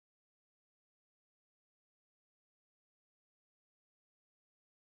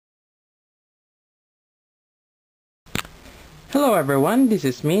Hello everyone, this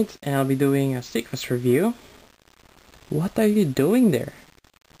is Mead, and I'll be doing a Stikfas review. What are you doing there?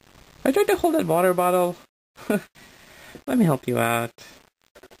 I tried to hold that water bottle. Let me help you out.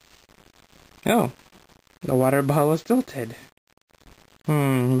 Oh, the water bottle was tilted.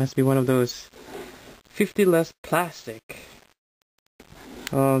 Must be one of those 50 less plastic.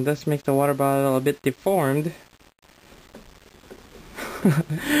 Well, this makes the water bottle a bit deformed.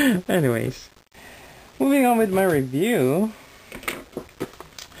 Anyways, moving on with my review.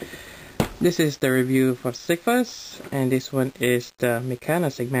 This is the review for Stikfas, and this one is the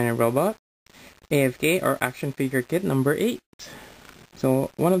Mechana segmented robot, AFK or action figure kit number 8. So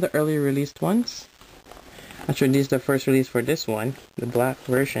one of the early released ones. Actually, this is the first release for this one, the black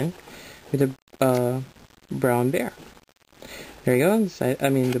version with a brown bear. There you go,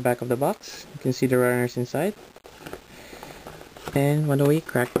 the back of the box. You can see the runners inside. And why don't we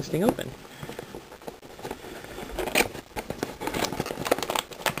crack this thing open?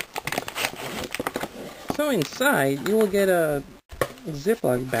 So inside, you will get a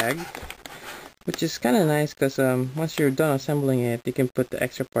Ziploc bag, which is kind of nice because once you're done assembling it, you can put the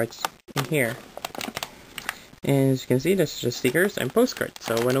extra parts in here. And as you can see, there's just stickers and postcards.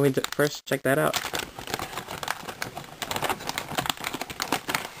 So why don't we first check that out?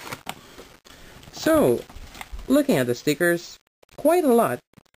 So, looking at the stickers, quite a lot.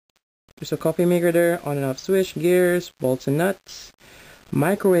 There's a coffee maker there, on and off switch, gears, bolts and nuts,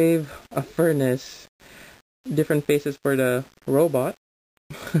 microwave, a furnace, different faces for the robot,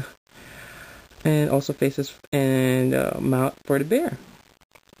 and also faces and mount for the bear.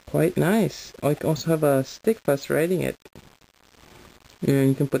 Quite nice. Oh, you can also have a Stikfas riding it. Yeah,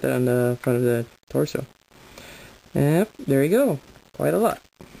 you can put that on the front of the torso. Yep, there you go. Quite a lot.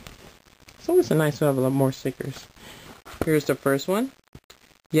 It's always nice to have a lot more stickers. Here's the first one.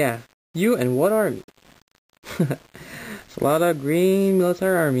 Yeah, you and what army? It's a lot of green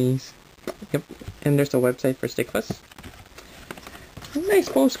military armies. Yep, and there's a website for Stikfas. Nice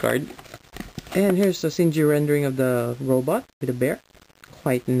postcard. And here's the CG rendering of the robot with the bear.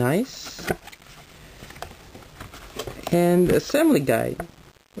 Quite nice. And the assembly guide,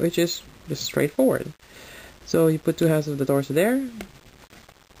 which is just straightforward. So you put two halves of the torso there,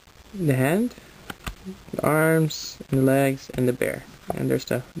 the hand, the arms, and the legs, and the bear. And there's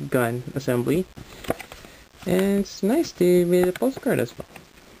the gun assembly. And it's nice to be a postcard as well.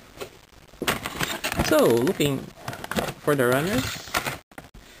 So, looking for the runners.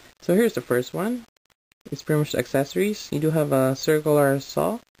 So here's the first one. It's pretty much the accessories. You do have a circular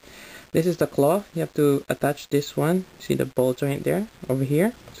saw. This is the claw. You have to attach this one. See the ball joint there? Over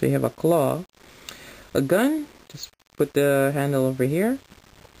here. So you have a claw. A gun. Just put the handle over here.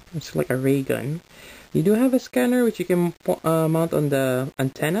 It's like a ray gun. You do have a scanner which you can mount on the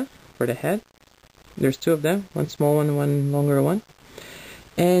antenna for the head. There's two of them. One small one, one longer one.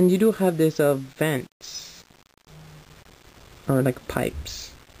 And you do have this vents. Or like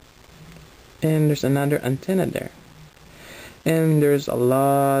pipes. And there's another antenna there. And there's a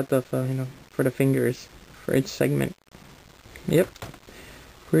lot of, for the fingers, for each segment. Yep.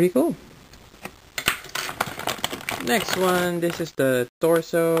 Pretty cool. Next one, this is the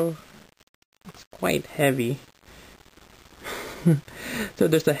torso. It's quite heavy. So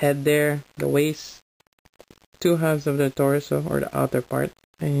there's the head there, the waist, two halves of the torso, or the outer part.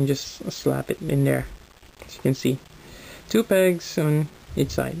 And you just slap it in there, as you can see. Two pegs on each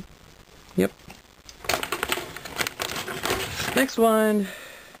side. Yep. Next one,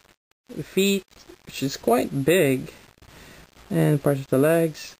 the feet, which is quite big, and parts of the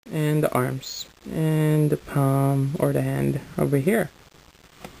legs, and the arms, and the palm or the hand over here.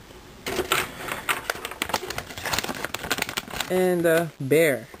 And the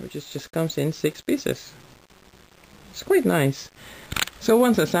bear, which just comes in 6 pieces. It's quite nice. So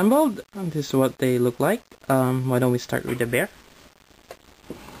once assembled, this is what they look like. Why don't we start with the bear?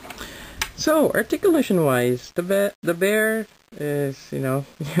 So, articulation wise, the bear is, you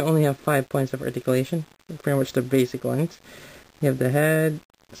only have 5 points of articulation. Pretty much the basic ones. You have the head,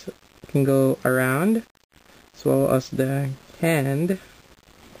 so it can go around, as well as the hand,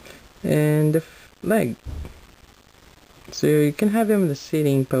 and the leg. So you can have him in the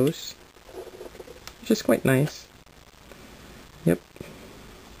sitting pose, which is quite nice. Yep.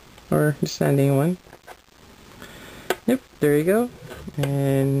 Or the standing one. Yep, there you go.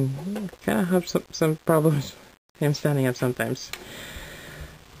 And kind of have some problems him standing up sometimes.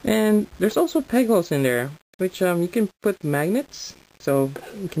 And there's also peg holes in there, which you can put magnets, so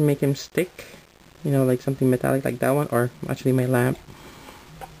you can make him stick, like something metallic like that one, or actually my lamp.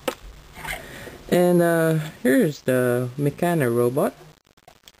 And here's the Mechana robot.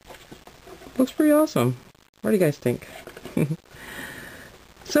 Looks pretty awesome. What do you guys think?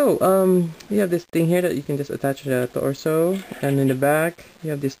 So, you have this thing here that you can just attach the torso, and in the back, you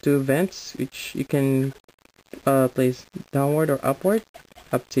have these two vents, which you can place downward or upward,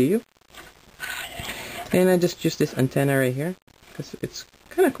 up to you. And I just use this antenna right here, because it's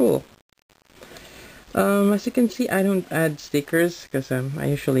kind of cool. As you can see, I don't add stickers, because I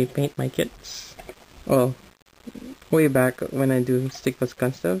usually paint my kits. Well, way back when I do Stikfas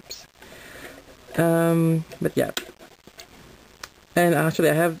customs. But yeah. And actually,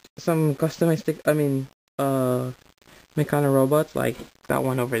 I have some customized Mechana robots, like that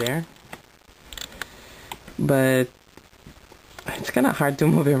one over there. But it's kind of hard to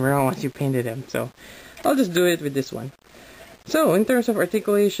move him around once you painted him, so I'll just do it with this one. So, in terms of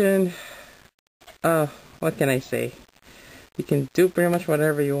articulation, what can I say? You can do pretty much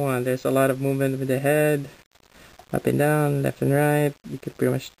whatever you want. There's a lot of movement with the head, up and down, left and right. You can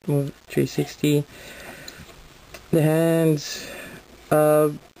pretty much move 360. The hands,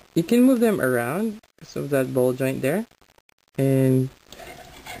 you can move them around because of that ball joint there. And,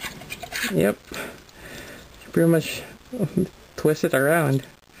 yep, you pretty much twist it around.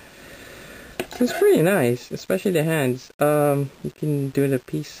 So it's pretty nice, especially the hands. You can do the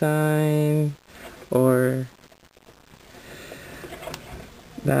peace sign, or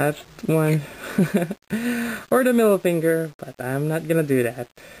that one, or the middle finger, but I'm not gonna do that.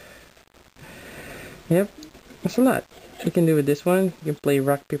 Yep, that's a lot you can do with this one. You can play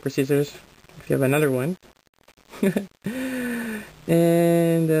rock, paper, scissors if you have another one.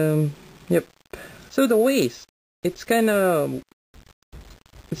 And yep. So the waist, it's one of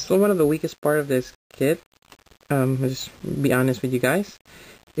the weakest part of this kit. I'll just be honest with you guys.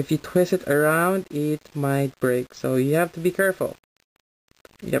 If you twist it around, it might break, so you have to be careful.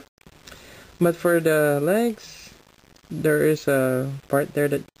 Yep. But for the legs, there is a part there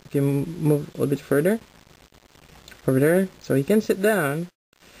that you can move a little bit further. Over there, so he can sit down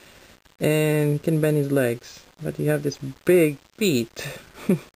and can bend his legs. But you have this big feet,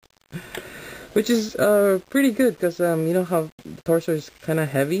 which is pretty good because you know how the torso is kind of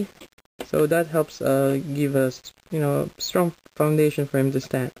heavy, so that helps give us strong foundation for him to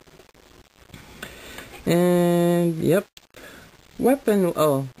stand. And yep, weapon.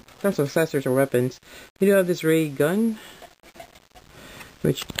 Oh, in terms of accessories or weapons, you do have this ray gun,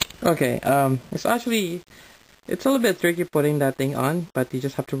 which it's a little bit tricky putting that thing on, but you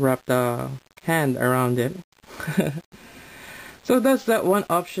just have to wrap the hand around it. So that's that one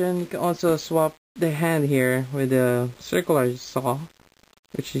option. You can also swap the hand here with the circular saw,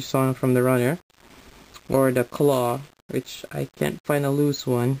 which you saw from the runner, or the claw, which I can't find a loose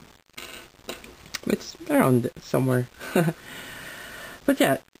one. It's around somewhere. But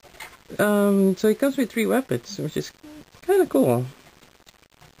yeah, so it comes with 3 weapons, which is kind of cool.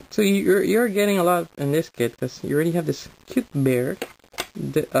 So you're getting a lot in this kit because you already have this cute bear,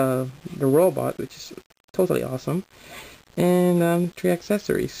 the robot, which is totally awesome, and 3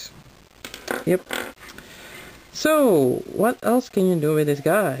 accessories. Yep. So what else can you do with this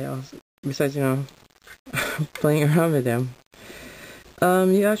guy besides playing around with him?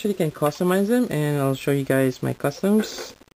 You actually can customize them, and I'll show you guys my customs.